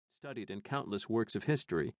studied in countless works of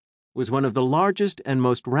history, was one of the largest and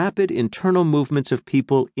most rapid internal movements of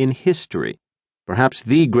people in history, perhaps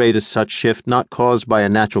the greatest such shift not caused by a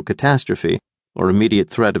natural catastrophe or immediate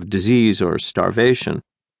threat of disease or starvation.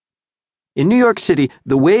 In New York City,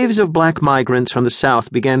 the waves of black migrants from the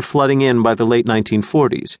South began flooding in by the late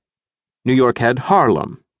 1940s. New York had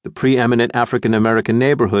Harlem, the preeminent African-American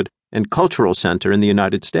neighborhood and cultural center in the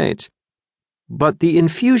United States. But the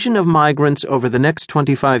infusion of migrants over the next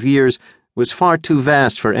 25 years was far too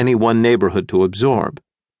vast for any one neighborhood to absorb.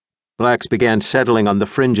 Blacks began settling on the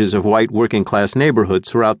fringes of white working-class neighborhoods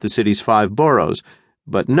throughout the city's 5 boroughs,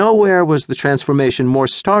 but nowhere was the transformation more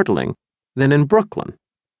startling than in Brooklyn.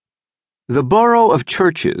 The borough of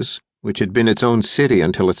Churches, which had been its own city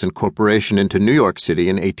until its incorporation into New York City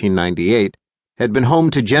in 1898, had been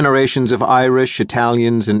home to generations of Irish,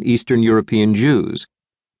 Italians, and Eastern European Jews.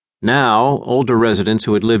 Now, older residents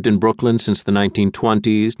who had lived in Brooklyn since the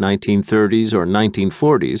 1920s, 1930s, or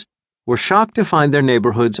 1940s were shocked to find their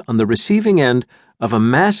neighborhoods on the receiving end of a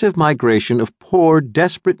massive migration of poor,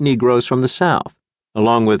 desperate Negroes from the South,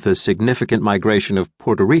 along with a significant migration of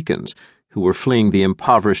Puerto Ricans who were fleeing the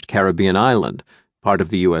impoverished Caribbean island, part of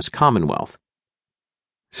the U.S. Commonwealth.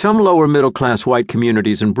 Some lower middle-class white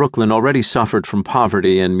communities in Brooklyn already suffered from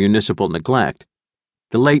poverty and municipal neglect.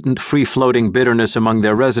 The latent, free-floating bitterness among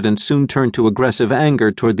their residents soon turned to aggressive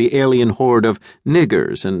anger toward the alien horde of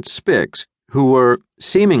niggers and spics who were,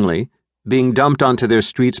 seemingly, being dumped onto their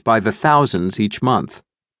streets by the thousands each month.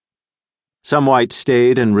 Some whites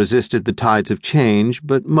stayed and resisted the tides of change,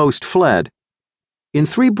 but most fled. In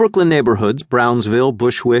 3 Brooklyn neighborhoods, Brownsville,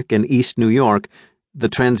 Bushwick, and East New York, the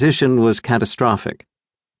transition was catastrophic.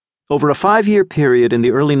 Over a 5-year period in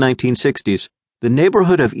the early 1960s, the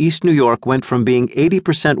neighborhood of East New York went from being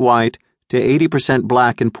 80% white to 80%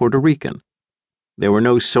 black and Puerto Rican. There were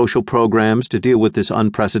no social programs to deal with this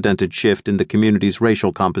unprecedented shift in the community's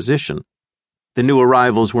racial composition. The new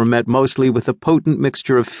arrivals were met mostly with a potent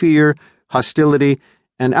mixture of fear, hostility,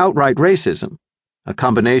 and outright racism, a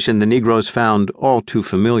combination the Negroes found all too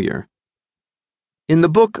familiar. In the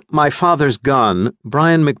book My Father's Gun,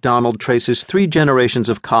 Brian McDonald traces 3 generations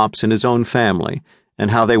of cops in his own family and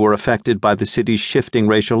how they were affected by the city's shifting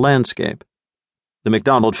racial landscape. The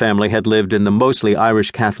McDonald family had lived in the mostly Irish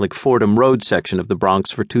Catholic Fordham Road section of the Bronx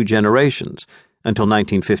for 2 generations, until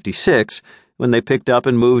 1956, when they picked up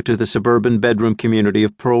and moved to the suburban bedroom community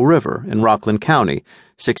of Pearl River in Rockland County,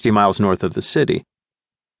 60 miles north of the city.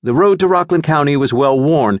 The road to Rockland County was well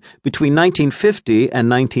worn. Between 1950 and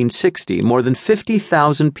 1960, more than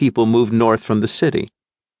 50,000 people moved north from the city.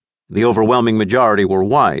 The overwhelming majority were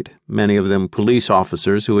white, many of them police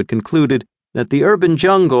officers who had concluded that the urban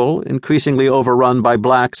jungle, increasingly overrun by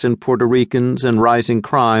blacks and Puerto Ricans and rising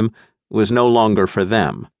crime, was no longer for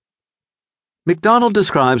them. McDonald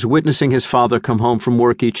describes witnessing his father come home from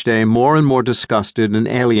work each day more and more disgusted and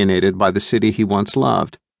alienated by the city he once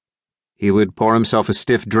loved. He would pour himself a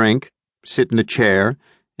stiff drink, sit in a chair,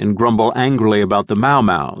 and grumble angrily about the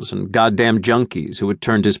Mau-Maus and goddamn junkies who had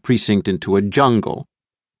turned his precinct into a jungle.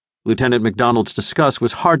 Lieutenant McDonald's disgust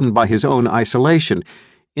was hardened by his own isolation.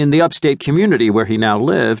 In the upstate community where he now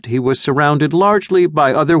lived, he was surrounded largely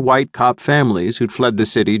by other white cop families who'd fled the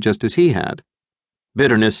city just as he had.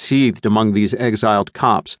 Bitterness seethed among these exiled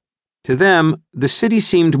cops. To them, the city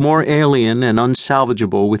seemed more alien and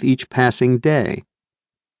unsalvageable with each passing day.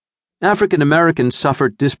 African Americans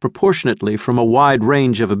suffered disproportionately from a wide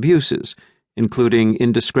range of abuses, including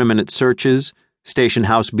indiscriminate searches, station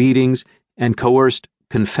house beatings, and coerced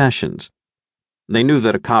confessions. They knew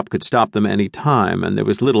that a cop could stop them any time, and there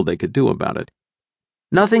was little they could do about it.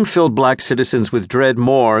 Nothing filled black citizens with dread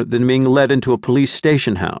more than being led into a police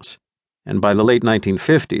station house, and by the late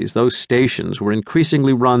 1950s, those stations were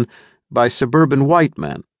increasingly run by suburban white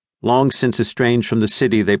men, long since estranged from the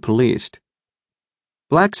city they policed.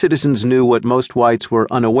 Black citizens knew what most whites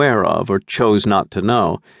were unaware of or chose not to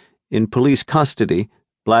know. In police custody,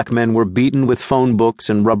 black men were beaten with phone books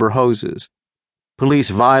and rubber hoses. Police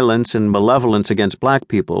violence and malevolence against black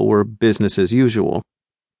people were business as usual.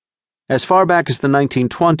 As far back as the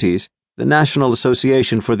 1920s, the National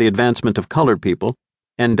Association for the Advancement of Colored People,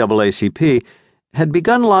 NAACP, had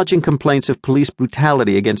begun lodging complaints of police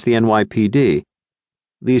brutality against the NYPD.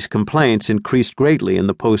 These complaints increased greatly in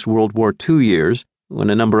the post-World War II years,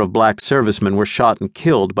 when a number of black servicemen were shot and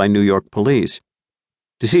killed by New York police.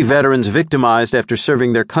 To see veterans victimized after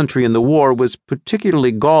serving their country in the war was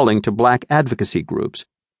particularly galling to black advocacy groups.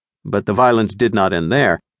 But the violence did not end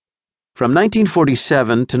there. From 1947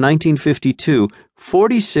 to 1952,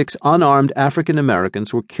 46 unarmed African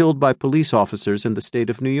Americans were killed by police officers in the state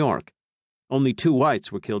of New York. Only 2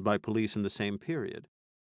 whites were killed by police in the same period.